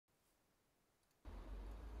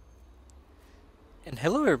And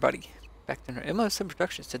hello everybody, back to our MOS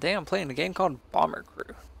Productions. Today I'm playing a game called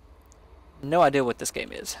BomberCrew. No idea what this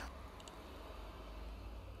game is.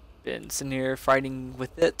 Been sitting here fighting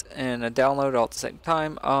with it and a download all at the same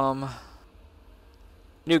time.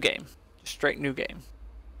 New game. Just straight new game.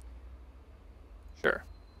 Sure.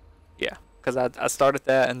 Yeah, because I started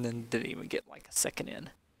that and then didn't even get like a second in.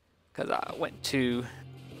 Because I went to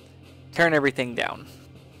turn everything down.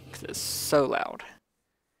 Because it's so loud.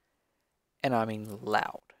 And I mean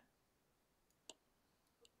loud.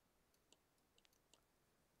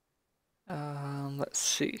 Let's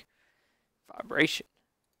see. Vibration.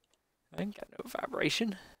 I ain't got no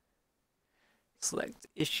vibration. Select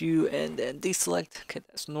issue and then deselect. Okay,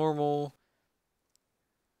 that's normal.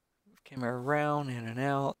 Move camera around, in and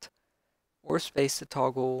out. Or space to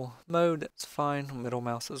toggle mode, that's fine. Middle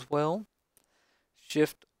mouse as well.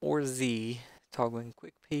 Shift or Z, toggling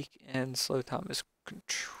quick peek, and slow time is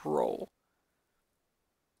control.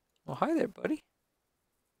 Well, hi there, buddy.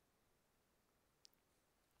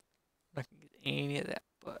 I'm not gonna get any of that,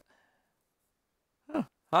 but. Huh,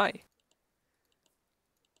 hi.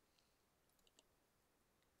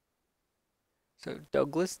 So,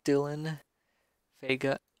 Douglas, Dylan,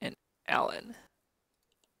 Vega, and Alan.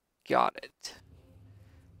 Got it.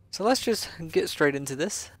 So let's just get straight into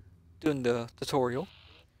this, doing the tutorial.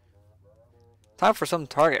 Time for some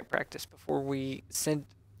target practice before we send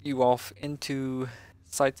you off into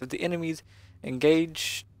sights of the enemies.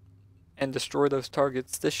 Engage and destroy those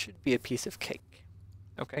targets. This should be a piece of cake.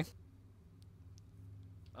 Okay.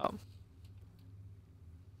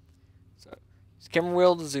 So use camera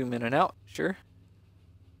wheel to zoom in and out. Sure.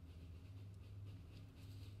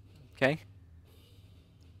 Okay.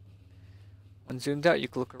 When zoomed out, you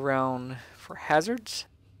can look around for hazards.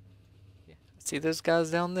 Yeah, see those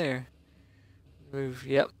guys down there. Move.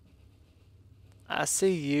 Yep. I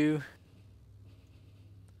see you.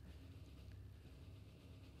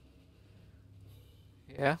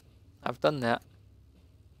 Yeah, I've done that.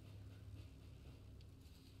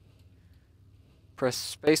 Press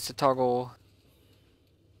space to toggle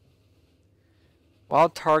while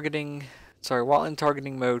in targeting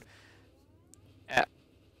mode.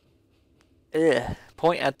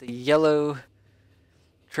 Point at the yellow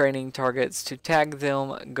training targets to tag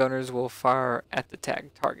them. Gunners will fire at the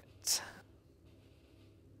tagged targets.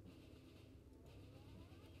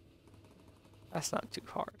 That's not too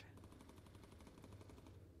hard.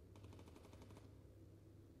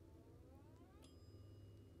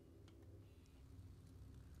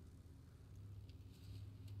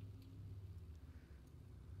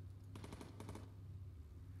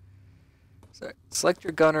 So select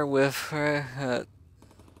your gunner with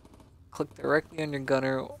click directly on your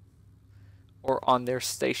gunner or on their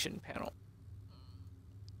station panel.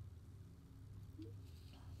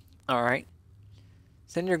 Alright.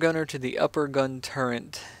 Send your gunner to the upper gun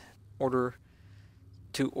turret order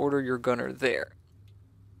your gunner there.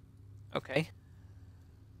 Okay.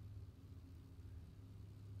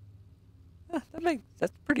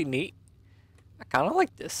 That's pretty neat. I kind of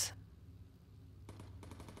like this.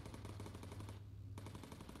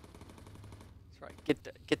 That's right.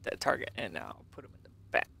 Get that target, and I'll put him in the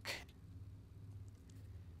back.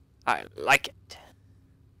 I like it.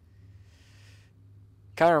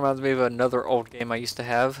 Kind of reminds me of another old game I used to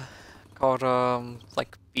have called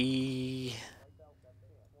like B32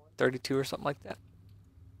 or something like that.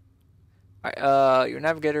 Alright, your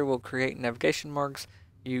navigator will create navigation marks.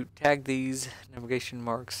 You tag these navigation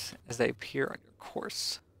marks as they appear on your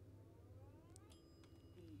course.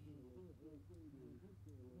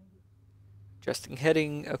 Adjusting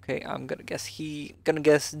heading. Okay, I'm gonna guess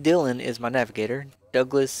Dylan is my navigator.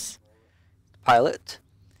 Douglas, pilot.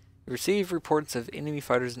 Receive reports of enemy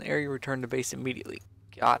fighters in the area. Return to base immediately.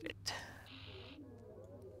 Got it.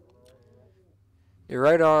 Your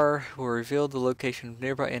radar will reveal the location of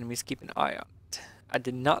nearby enemies. Keep an eye on it. I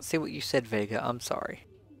did not say what you said, Vega. I'm sorry.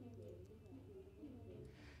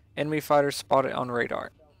 Enemy fighters spotted on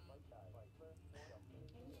radar.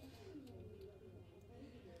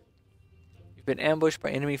 You've been ambushed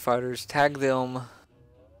by enemy fighters. Tag them.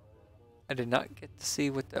 I did not get to see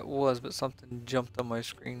what that was, but something jumped on my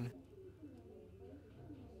screen.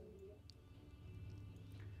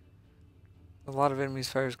 A lot of enemies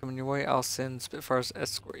fighters coming your way. I'll send Spitfires to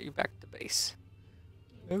escort you back to base.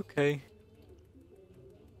 Okay.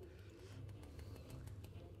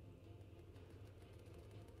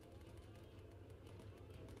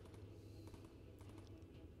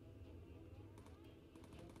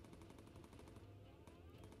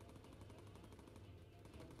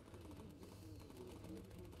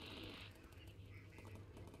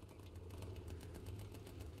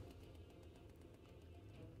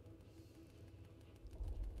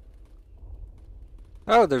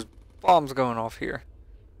 Oh, there's bombs going off here.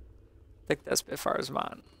 I think that Spitfire's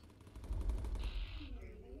mine.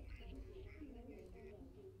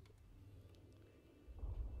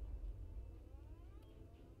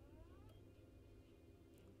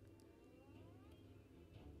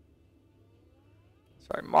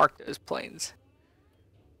 Sorry, mark those planes.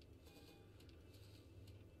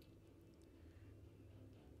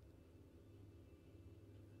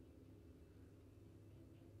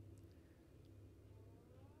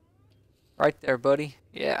 Right there, buddy.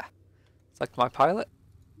 Yeah. Select my pilot.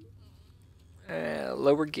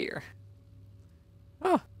 Lower gear.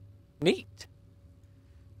 Oh, neat.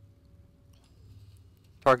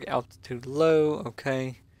 Target altitude low.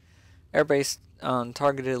 Okay. Airbase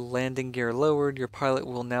targeted landing gear lowered. Your pilot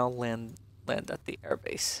will now land at the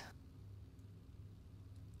airbase.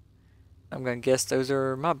 I'm gonna guess those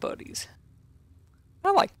are my buddies. I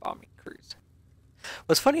like bombing crews.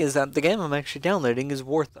 What's funny is that the game I'm actually downloading is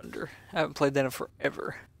War Thunder. I haven't played that in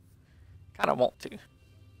forever. Kinda want to.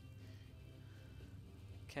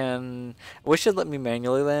 I wish it'd let me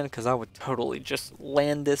manually land, because I would totally just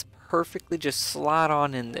land this perfectly, just slide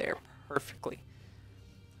on in there perfectly.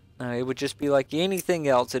 It would just be like anything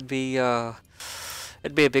else. It'd be a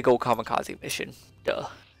big old kamikaze mission. Duh.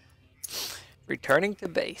 Returning to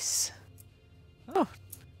base. Oh,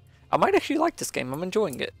 I might actually like this game. I'm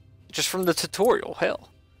enjoying it. Just from the tutorial, hell.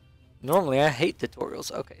 Normally I hate tutorials.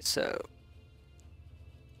 Okay, so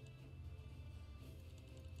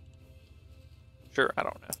sure, I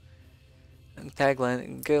don't know. And tag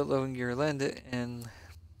landing, go loading your land it, and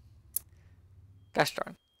gosh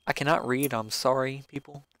darn, I cannot read. I'm sorry,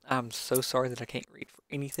 people. I'm so sorry that I can't read for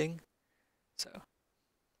anything. So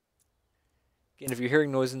again, if you're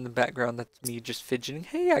hearing noise in the background, that's me just fidgeting.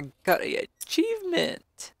 Hey, I got a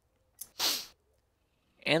achievement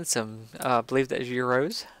and some. I believe that is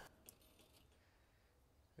euros.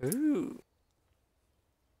 Ooh.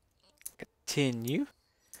 Continue.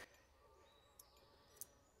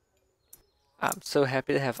 I'm so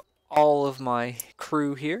happy to have all of my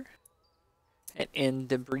crew here and end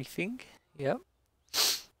the briefing. Yep.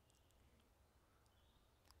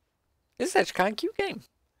 This is actually kind of cute game.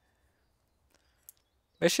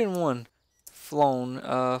 Mission 1. Flown.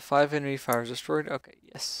 5 enemy fires destroyed. Okay,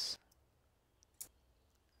 yes.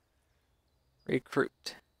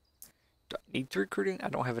 Recruit. Do I need recruiting? I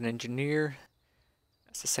don't have an engineer.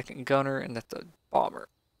 That's the second gunner, and that's a bomber.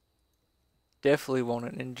 Definitely want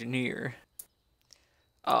an engineer.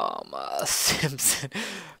 Simpson.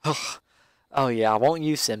 Oh yeah, I want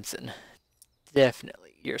you, Simpson.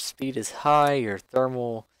 Definitely. Your speed is high, your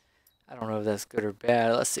thermal, I don't know if that's good or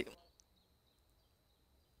bad. Let's see.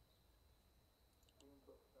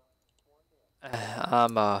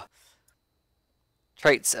 I'm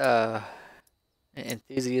traits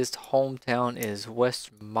enthusiast. Hometown is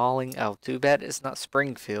West Malling. Oh, too bad it's not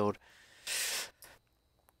Springfield.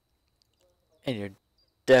 And you're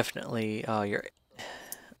definitely you're.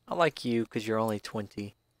 I like you because you're only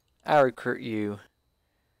 20. I recruit you.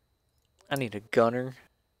 I need a gunner.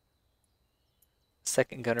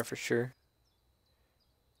 Second gunner for sure.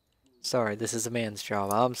 Sorry, this is a man's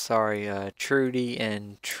job. I'm sorry, Trudy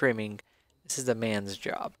and Trimming. This is a man's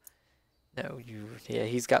job. No, yeah,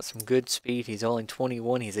 he's got some good speed. He's only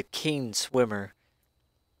 21. He's a keen swimmer.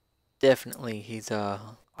 Definitely, he's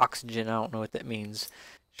oxygen. I don't know what that means.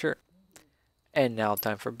 Sure. And now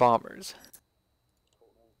time for bombers.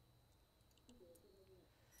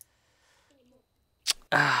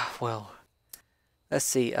 Well, let's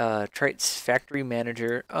see. Traits factory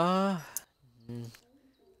manager. I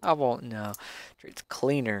won't know. Traits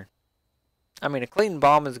cleaner. I mean, a clean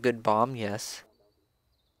bomb is a good bomb, yes.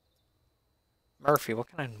 Murphy,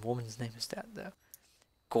 what kind of woman's name is that, though?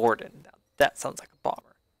 Gordon. Now, that sounds like a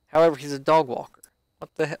bomber. However, he's a dog walker.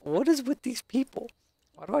 What the heck? What is with these people?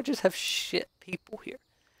 Why do I just have shit people here?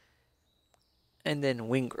 And then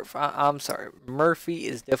Wingrove. I'm sorry. Murphy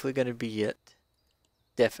is definitely going to be it.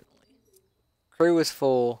 Definitely. Crew is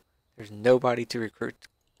full. There's nobody to recruit.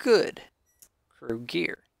 Good. Crew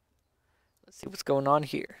gear. Let's see what's going on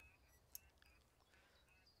here.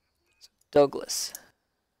 Douglas.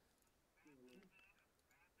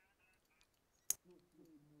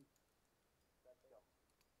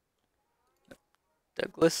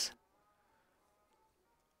 Douglas.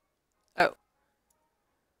 Oh.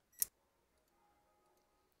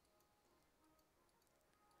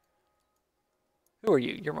 Who are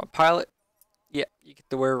you? You're my pilot? Yeah, you get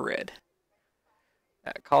to wear red.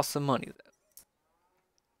 That costs some money, though.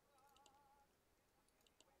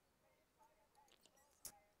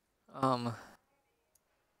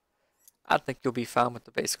 I think you'll be fine with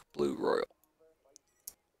the basic blue royal.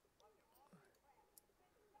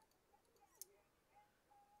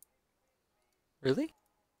 Really?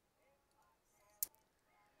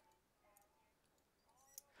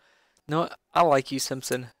 No, I like you,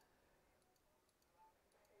 Simpson.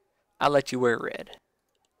 I let you wear red.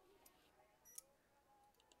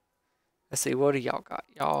 Let's see, what do y'all got?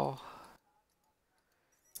 Y'all.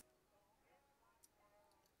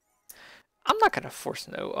 I'm not gonna force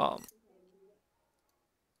I'm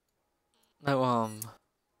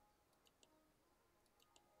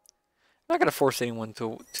not gonna force anyone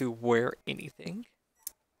to wear anything.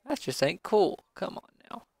 That just ain't cool. Come on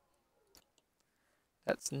now.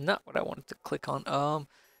 That's not what I wanted to click on.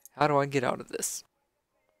 How do I get out of this?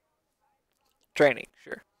 Training,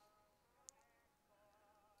 sure.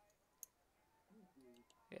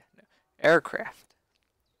 Yeah, no. Aircraft.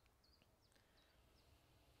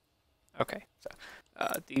 Okay, so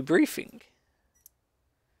debriefing.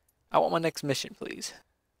 I want my next mission, please.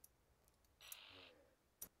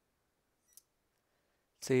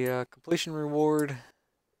 See, completion reward.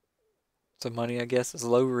 Some money, I guess, is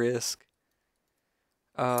low risk.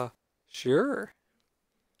 Sure.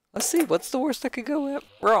 Let's see, what's the worst that could go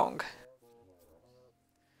wrong?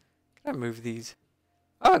 Can I move these?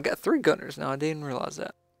 Oh, I've got 3 gunners now. I didn't realize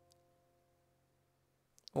that.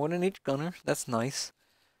 1 in each gunner. That's nice.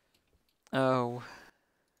 Oh.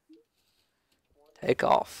 Take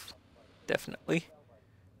off. Definitely.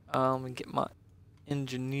 And get my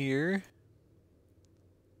engineer.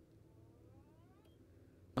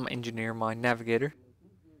 I'm an engineer, my navigator.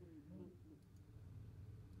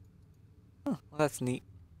 Oh, well, that's neat.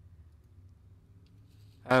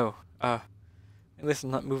 Oh, at least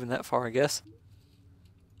I'm not moving that far, I guess.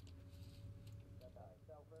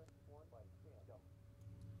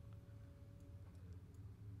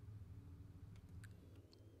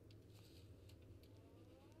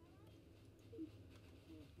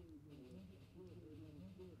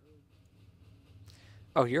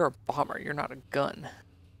 Oh, you're a bomber. You're not a gun.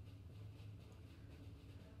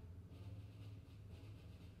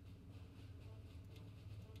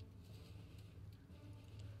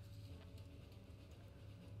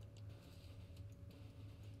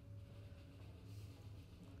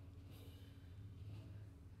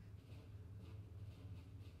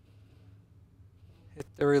 Hit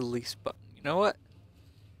the release button. You know what?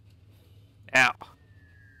 Now.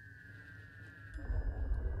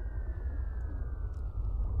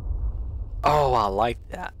 Oh, I like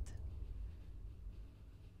that.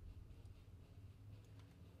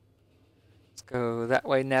 Let's go that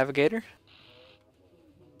way, navigator.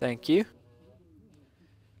 Thank you.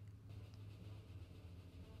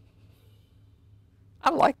 I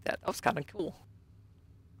like that. That was kind of cool.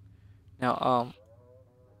 Now,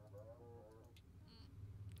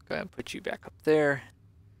 go ahead and put you back up there.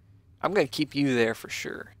 I'm going to keep you there for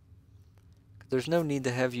sure. There's no need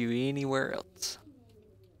to have you anywhere else.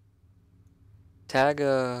 Tag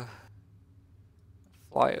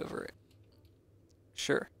fly over it.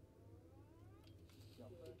 Sure.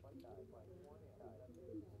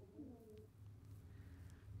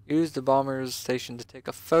 Use the bomber's station to take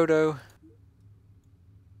a photo.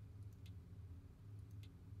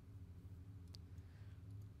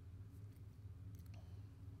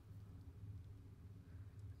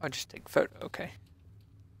 I'll just take photo. Okay.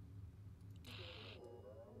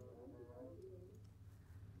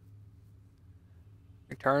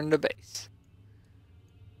 Return to base.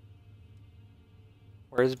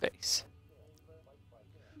 Where's base?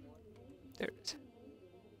 There it is.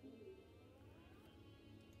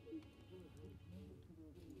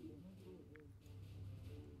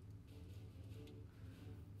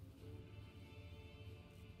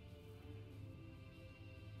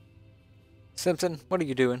 Simpson, what are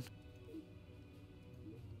you doing?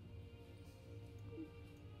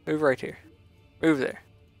 Move right here. Move there.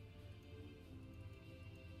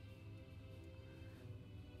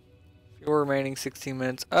 Fuel remaining 16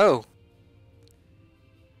 minutes. Oh.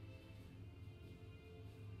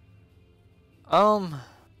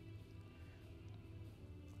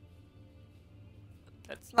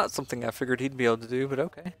 That's not something I figured he'd be able to do, but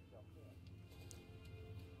okay.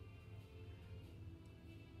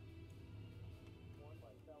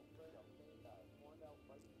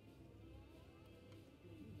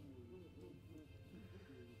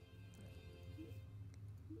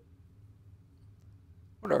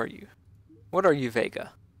 What are you? What are you,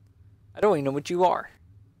 Vega? I don't even know what you are.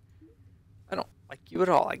 I don't like you at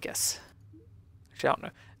all, I guess. Actually, I don't know.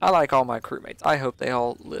 I like all my crewmates. I hope they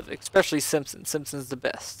all live, especially Simpson. Simpson's the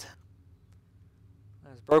best.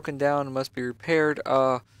 It's broken down and must be repaired.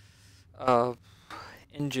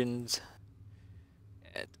 Engines.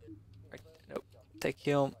 Right, nope. Take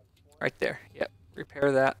him right there. Yep.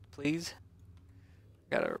 Repair that, please.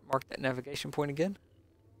 Gotta mark that navigation point again.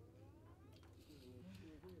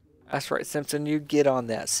 That's right, Simpson. You get on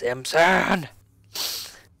that, Simpson!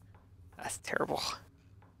 That's terrible.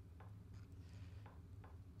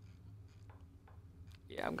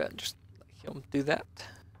 Yeah, I'm gonna just let him do that.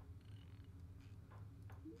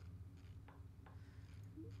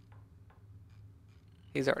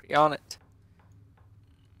 He's already on it.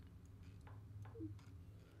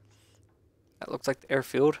 That looks like the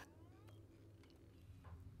airfield.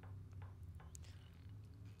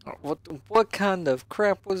 Oh, what kind of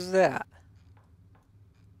crap was that?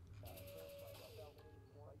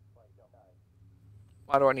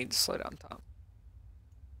 Why do I need to slow down time?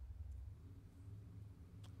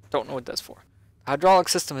 Don't know what that's for. The hydraulic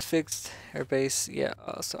system is fixed. Airbase, yeah.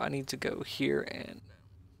 So I need to go here and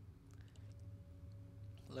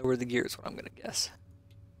lower the gears. What I'm gonna guess.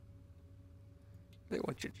 They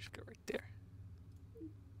want you to just go right there.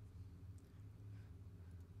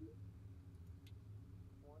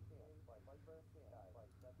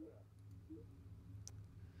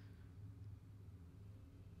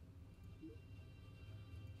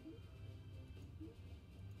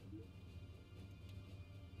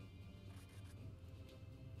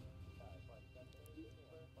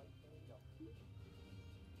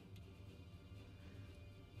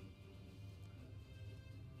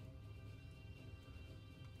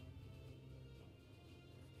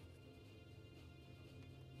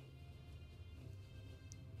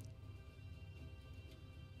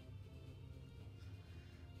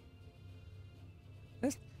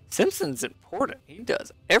 This Simpson's important. He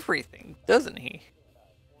does everything, doesn't he?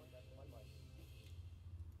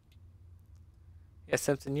 Yeah,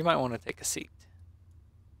 Simpson, you might want to take a seat.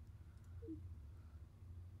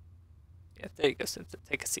 Yeah, there you go, Simpson.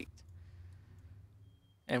 Take a seat.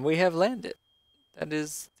 And we have landed. That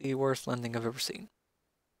is the worst landing I've ever seen.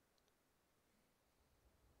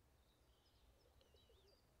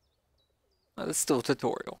 Oh, that's still a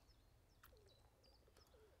tutorial.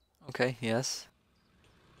 Okay, yes.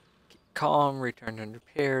 Keep calm, return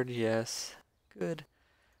unrepaired, yes. Good.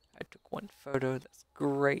 I took one photo, that's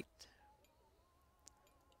great.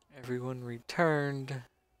 Everyone returned.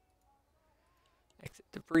 Exit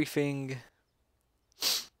debriefing.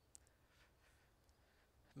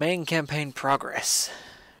 Main campaign progress.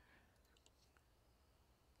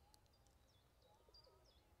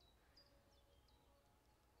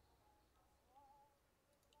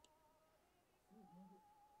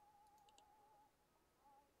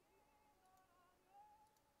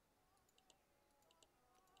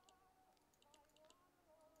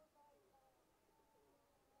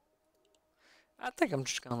 I think I'm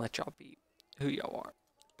just gonna let y'all be who y'all are.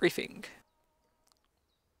 Briefing.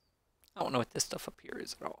 I don't know what this stuff up here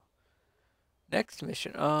is at all. Next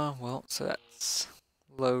mission. Well, so that's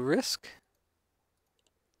low risk.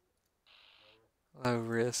 Low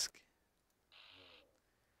risk.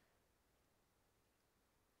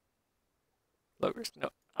 Low risk. No,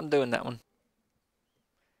 I'm doing that one.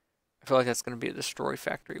 I feel like that's going to be a destroy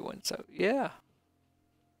factory one, so yeah.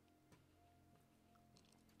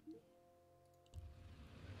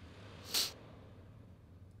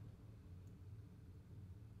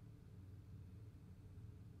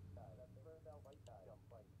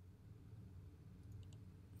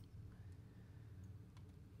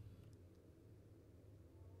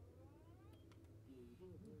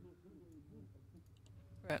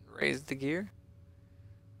 And raise the gear.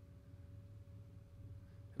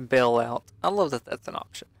 Bail out. I love that that's an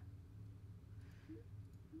option.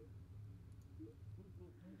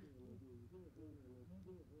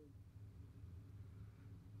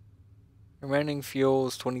 Remaining fuel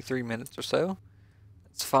is 23 minutes or so.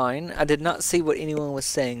 That's fine. I did not see what anyone was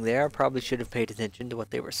saying there. I probably should have paid attention to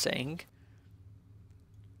what they were saying.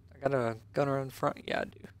 I got a gunner in front? Yeah, I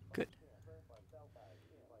do. Good.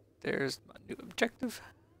 There's my new objective.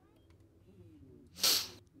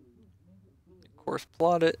 Course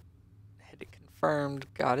plotted. Hit it confirmed.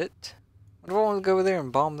 Got it. What if I want to go over there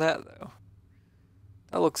and bomb that, though?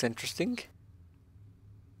 That looks interesting.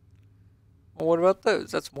 Well, what about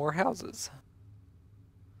those? That's more houses.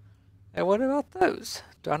 And what about those?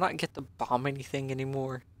 Do I not get to bomb anything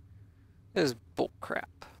anymore? This is bullcrap.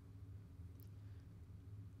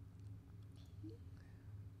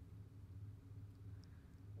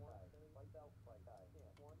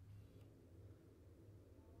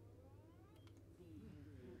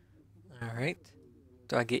 Alright.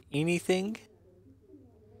 Do I get anything?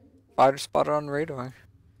 Fighter spotted on radar.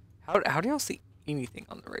 How do y'all see anything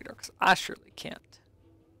on the radar? Because I surely can't.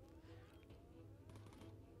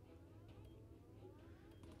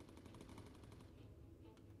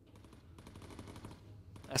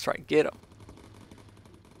 That's right, get them.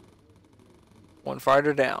 One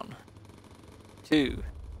fighter down. 2,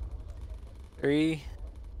 3.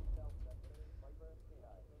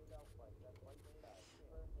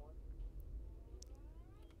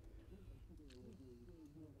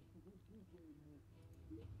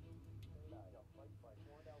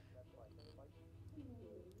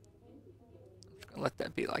 I'm just gonna let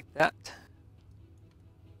that be like that.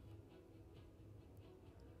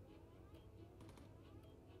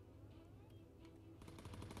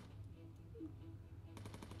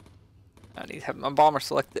 I need to have my bomber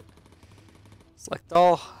selected. Select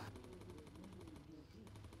all.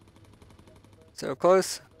 So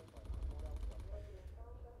close.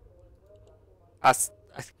 I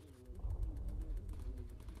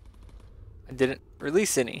didn't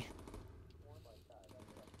release any.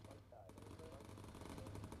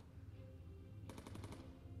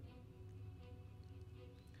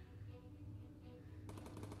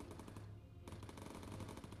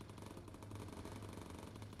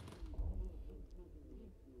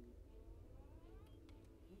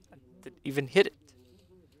 I didn't even hit it.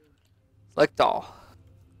 Select all.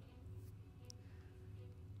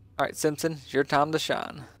 Alright, Simpson, it's your time to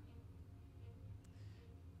shine.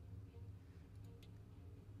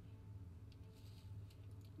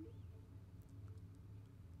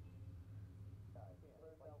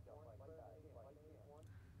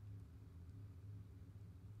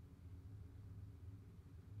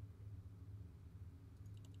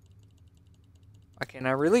 Why can't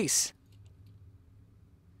I release?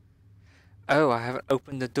 Oh, I haven't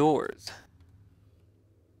opened the doors.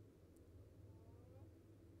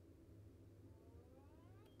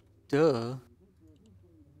 Duh.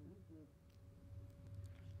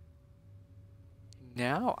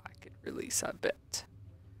 Now I could release, I bet.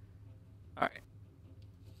 Alright.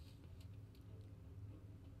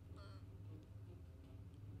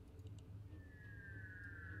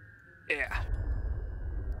 Yeah.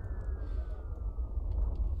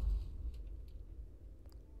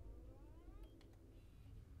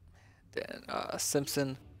 Then,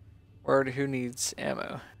 Simpson, word who needs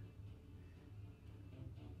ammo?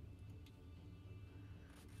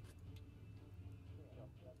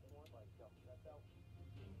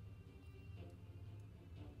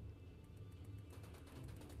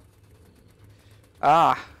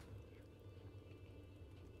 Ah!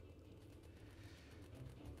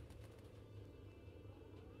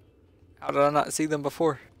 How did I not see them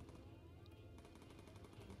before?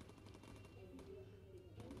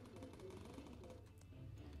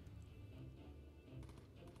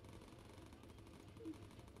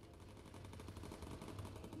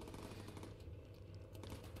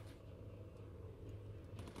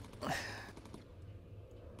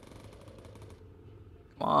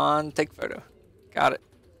 Come on, take photo. Got it.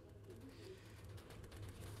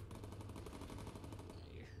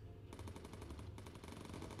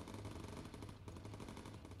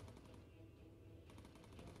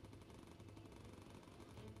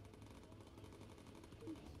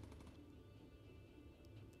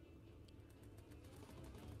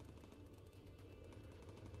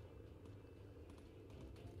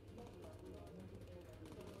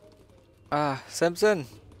 Ah, Simpson.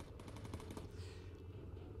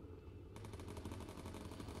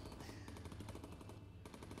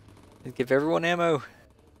 Give everyone ammo.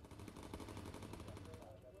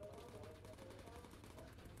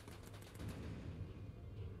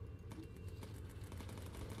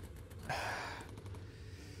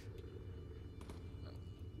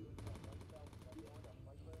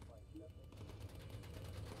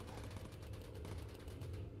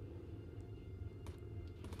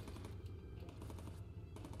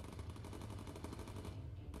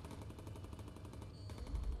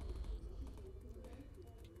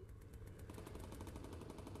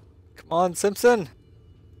 Come on, Simpson.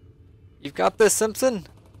 You've got this, Simpson.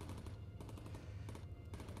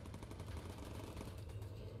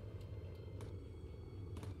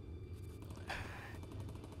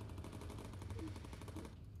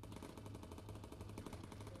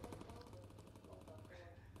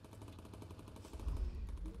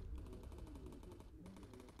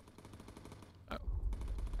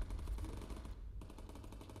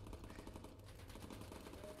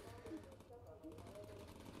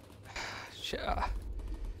 Oh.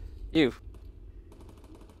 You.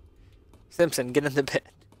 Simpson, get in the bed.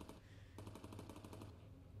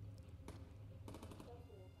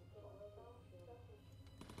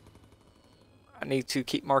 I need to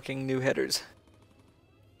keep marking new headers.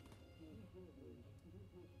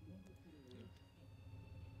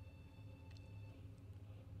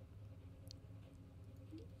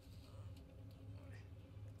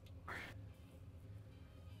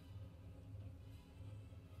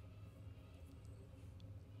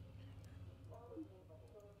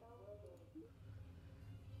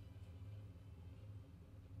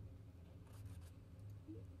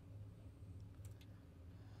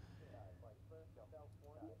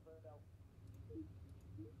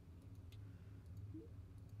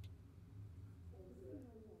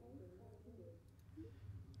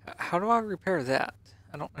 how do I repair that?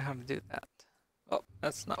 I don't know how to do that. Oh,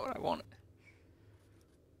 that's not what I wanted.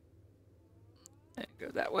 Go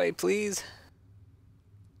that way, please.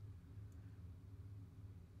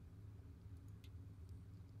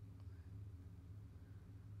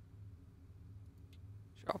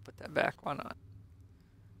 Sure, I'll put that back. Why not?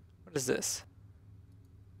 What is this?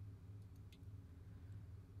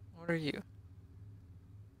 What are you?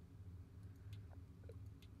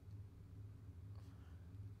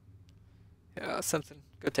 Something.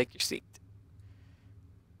 Go take your seat.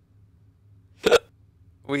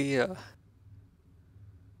 Where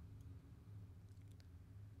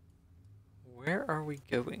are we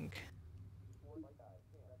going?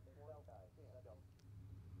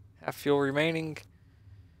 Half fuel remaining.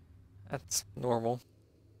 That's normal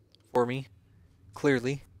for me.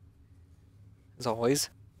 Clearly. As always.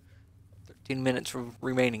 13 minutes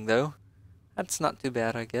remaining, though. That's not too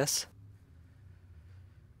bad, I guess.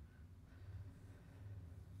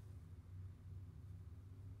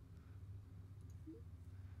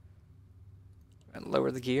 And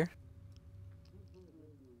lower the gear.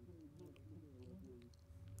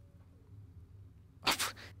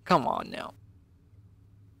 Come on now.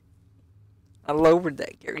 I lowered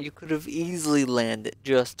that gear. You could have easily landed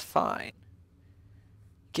just fine.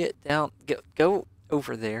 Get down. Go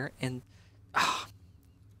over there and...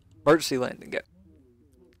 emergency landing. Go.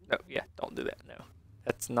 No, yeah, don't do that. No.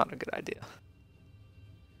 That's not a good idea.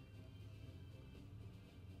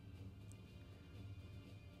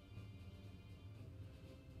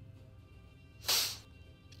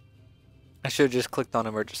 I should have just clicked on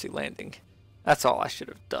emergency landing. That's all I should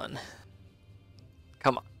have done.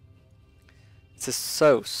 Come on. This is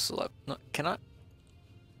so slow. No, can I?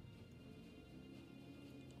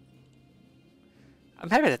 I'm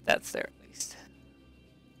happy that that's there at least.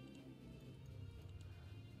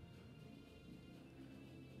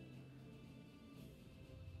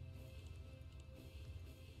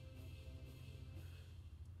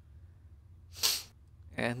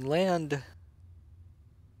 And land.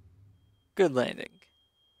 Good landing.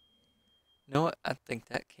 You know what? I think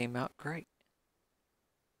that came out great.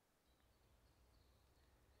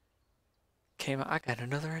 I got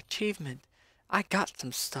another achievement. I got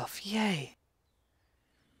some stuff. Yay.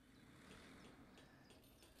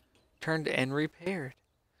 Turned and repaired.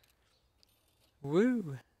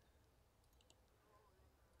 Woo.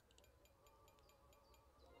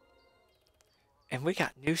 And we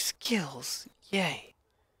got new skills. Yay.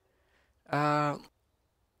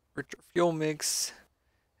 Richer fuel mix.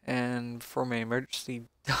 And from an emergency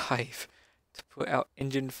dive to put out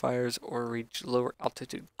engine fires or reach lower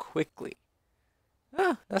altitude quickly.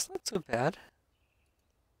 Ah, that's not so bad.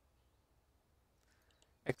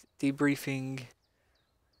 Exit debriefing.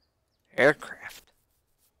 Aircraft.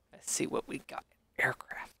 Let's see what we got.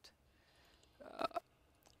 Aircraft.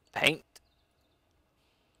 Paint.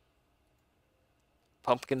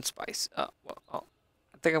 Pumpkin spice. I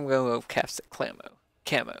think I'm going to go capsic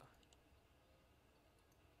camo.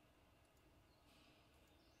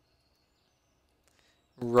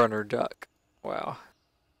 Runner duck. Wow.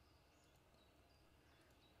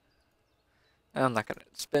 I'm not going to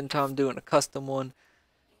spend time doing a custom one.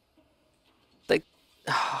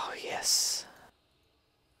 Oh, yes.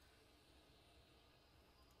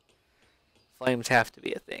 Flames have to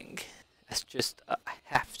be a thing. That's just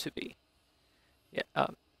have to be. Yeah,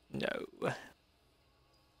 no.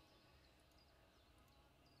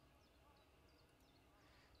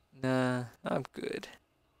 Nah, I'm good.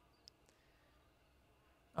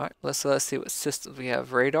 Alright, let's see what systems we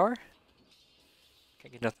have. Radar.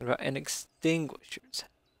 Can't get nothing about. And extinguishers.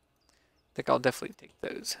 I think I'll definitely take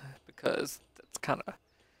those because that's kind of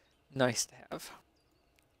nice to have.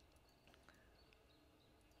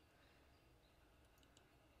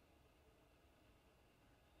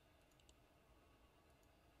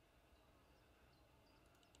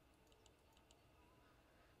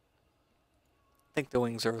 I think the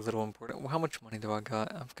wings are a little important. Well, how much money do I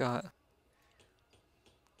got? I've got...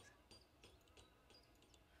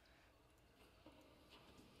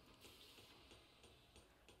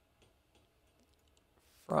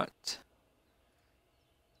 front.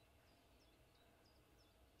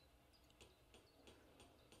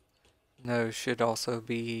 No, should also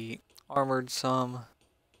be armored some.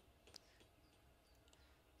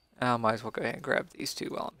 I might as well go ahead and grab these two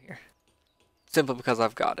while I'm here. Simply because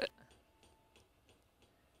I've got it.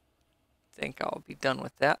 Think I'll be done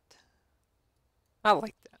with that. I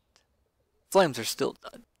like that. Flames are still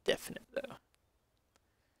definite though.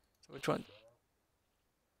 So which one?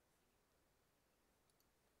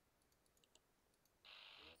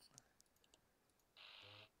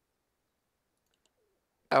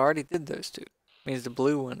 I already did those two. Means the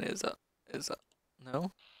blue one is a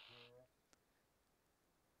no.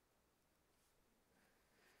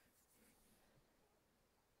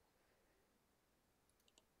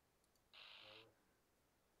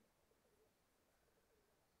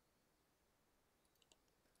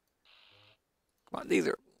 Come on, these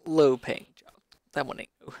are low paying jobs. That one ain't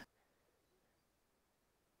no.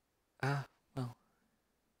 Well.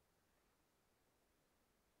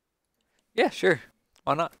 Yeah, sure.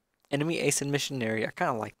 Why not? Enemy ace in mission area. I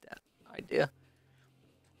kind of like that idea.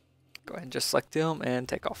 Go ahead and just select him and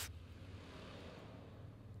take off.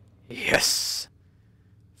 Yes!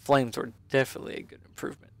 Flames were definitely a good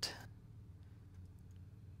improvement.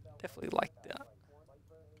 Definitely like that.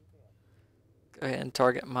 Go ahead and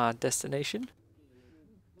target my destination.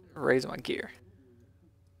 Raise my gear.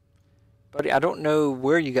 Buddy, I don't know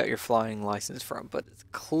where you got your flying license from, but it's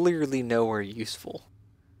clearly nowhere useful.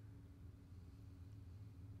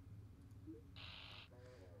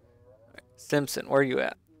 Right, Simpson, where are you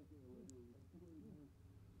at?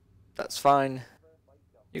 That's fine.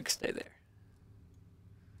 You can stay there.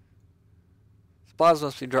 Supplies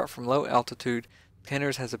must be dropped from low altitude.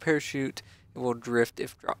 Canners has a parachute. It will drift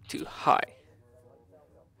if dropped too high.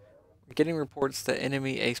 We're getting reports that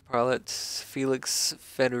enemy ace pilot Felix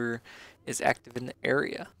Federer is active in the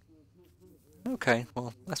area. Okay,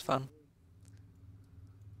 well, that's fine.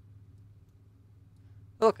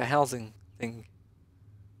 Oh, look, a housing thing.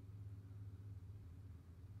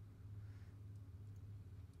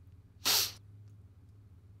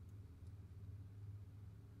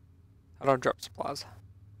 How do I drop supplies?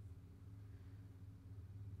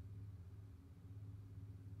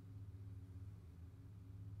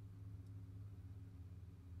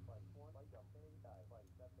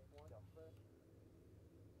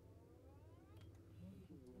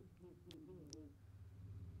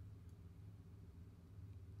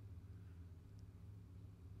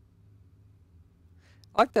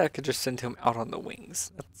 I like that I could just send him out on the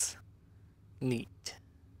wings. That's neat.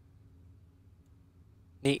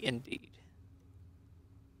 Neat indeed.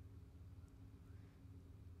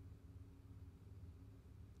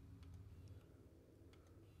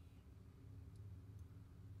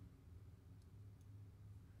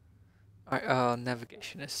 Alright,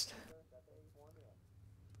 navigationist.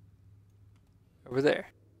 Over there.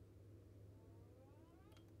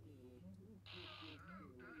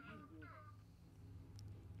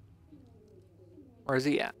 Where's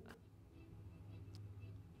he at?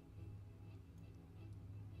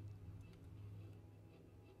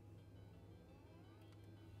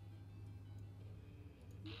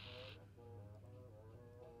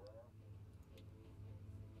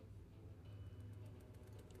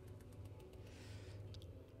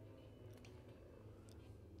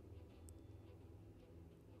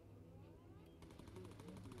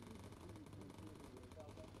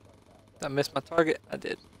 Did I miss my target? I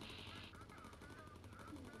did.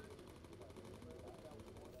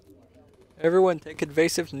 Everyone take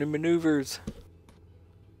evasive new maneuvers.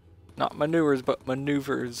 Not maneuvers, but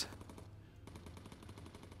maneuvers.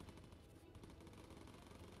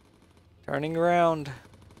 Turning around.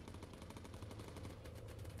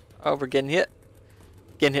 Oh, we're getting hit.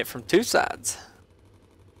 Getting hit from two sides.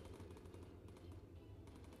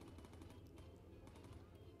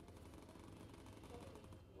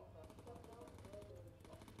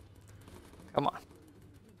 Come on.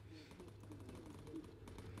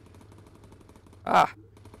 Ah.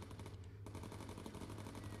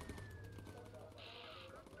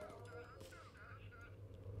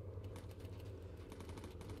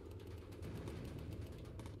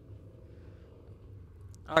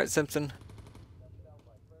 Alright, Simpson.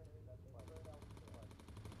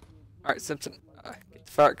 Alright, Simpson. Get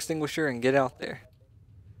the fire extinguisher and get out there.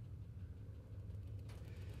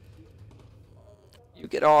 You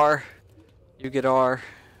get R. You get R.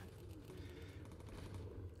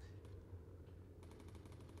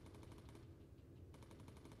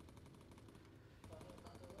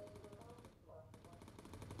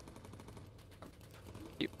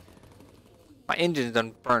 My engine's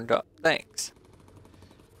done burned up. Thanks.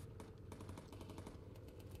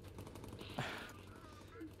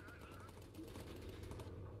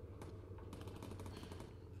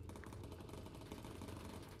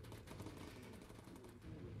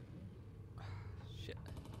 Shit.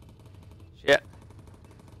 Shit.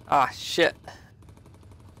 Ah, shit.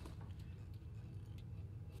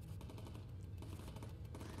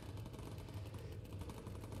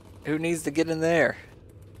 Who needs to get in there?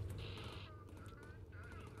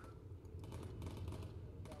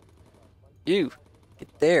 You. Get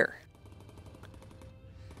there.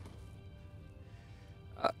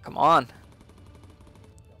 Come on.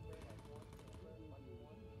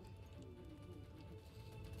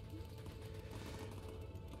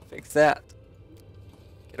 Fix that.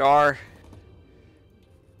 Get R.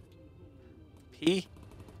 P.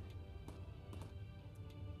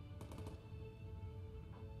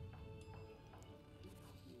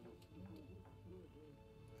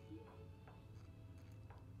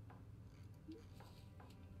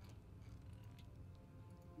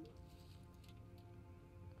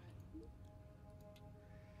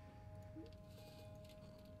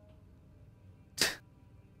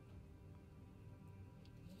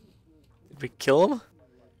 Did we kill him?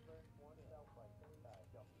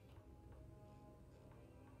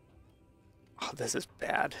 Oh, this is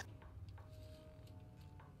bad.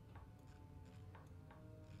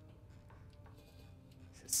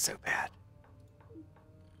 This is so bad.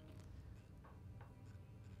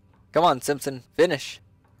 Come on, Simpson. Finish.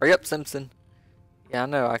 Hurry up, Simpson. Yeah, I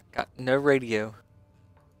know. I got no radio.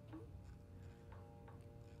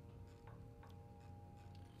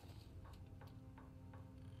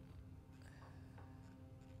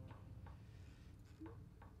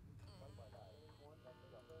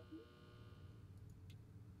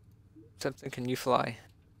 Simpson, can you fly?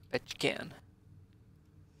 Bet you can.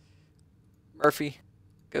 Murphy,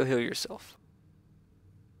 go heal yourself.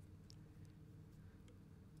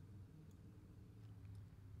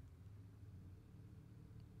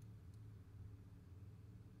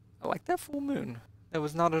 I like that full moon. That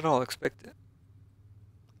was not at all expected.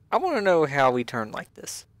 I want to know how we turn like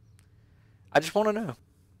this. I just want to know.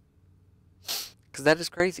 Because that is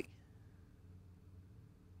crazy.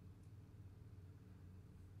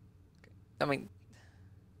 I mean...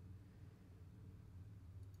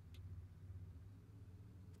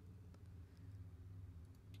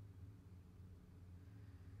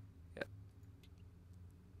 yeah.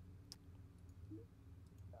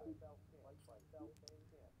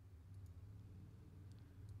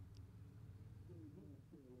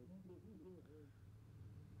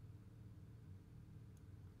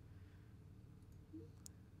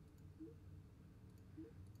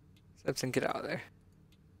 Simpson, get out of there.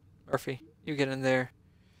 Murphy, you get in there.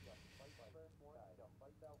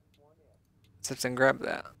 Simpson, grab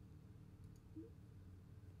that.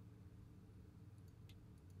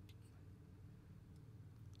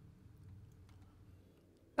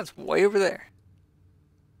 That's way over there.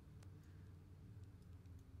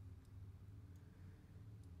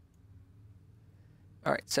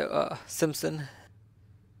 Alright, so, Simpson.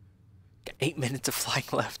 Got 8 minutes of flying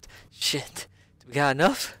left. Shit. Do we got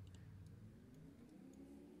enough?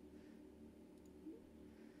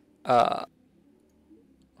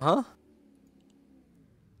 Huh?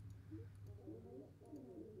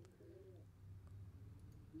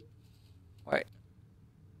 Wait.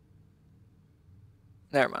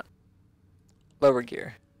 Never mind. Lower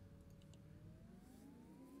gear.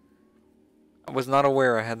 I was not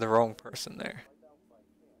aware I had the wrong person there.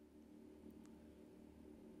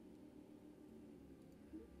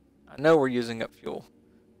 I know we're using up fuel.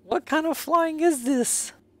 What kind of flying is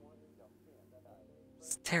this?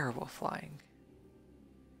 It's terrible flying.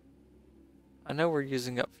 I know we're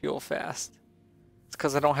using up fuel fast. It's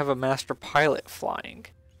because I don't have a master pilot flying.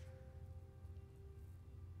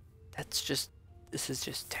 This is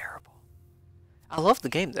just terrible. I love the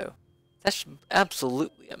game though. That's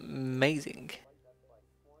absolutely amazing.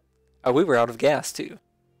 Oh, we were out of gas too.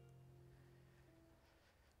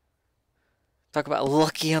 Talk about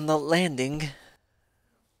lucky on the landing.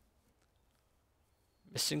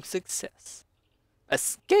 Mission success.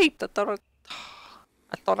 Escaped. I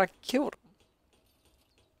thought I killed him.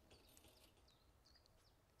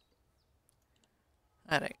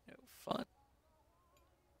 That ain't no fun.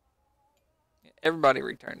 Yeah, everybody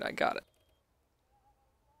returned. I got it.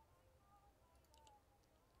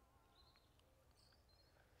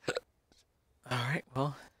 Alright,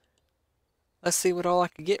 well. Let's see what all I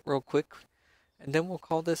can get real quick. And then we'll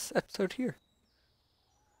call this episode here.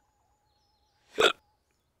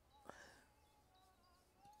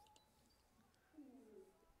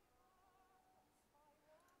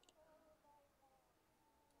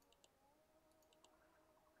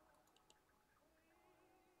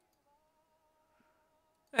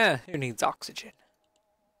 Who needs oxygen?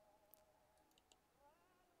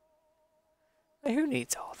 Who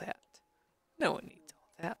needs all that? No one needs all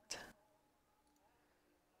that.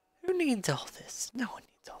 Who needs all this? No one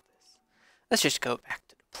needs all this. Let's just go back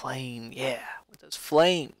to the plane. Yeah, with those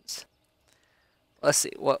flames. Let's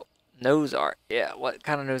see, what nose art? Yeah, what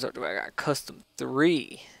kind of nose art do I got? Custom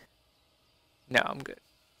 3. No, I'm good.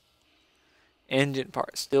 Engine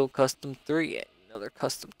part, still custom 3. Another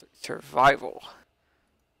custom 3. Survival.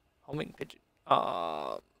 Homing pigeon.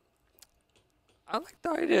 I like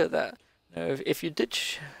the idea of that. You know, if you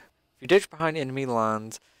ditch behind enemy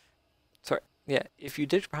lines, Yeah, if you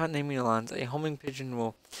ditch behind enemy lines, a homing pigeon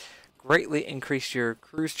will greatly increase your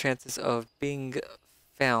crew's chances of being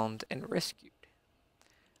found and rescued.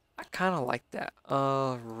 I kind of like that.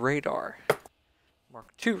 Radar.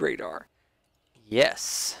 Mark II radar.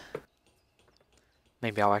 Yes.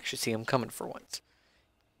 Maybe I'll actually see them coming for once.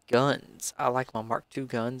 Guns. I like my Mark II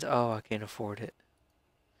guns. Oh, I can't afford it.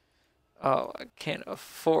 Oh, I can't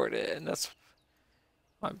afford it. And that's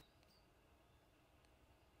my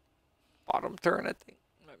bottom turn, I think.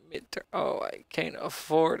 My mid turn. Oh, I can't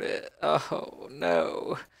afford it. Oh,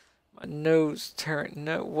 no. My nose turret.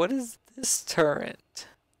 No, what is this turret?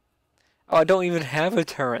 Oh, I don't even have a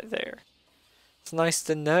turret there. It's nice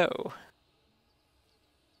to know.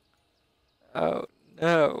 Oh,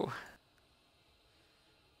 no.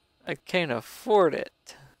 I can't afford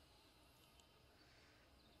it.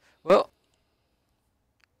 Well,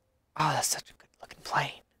 oh, that's such a good looking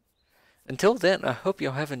plane. Until then, I hope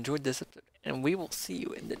y'all have enjoyed this episode, and we will see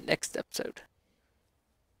you in the next episode.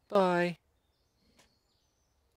 Bye.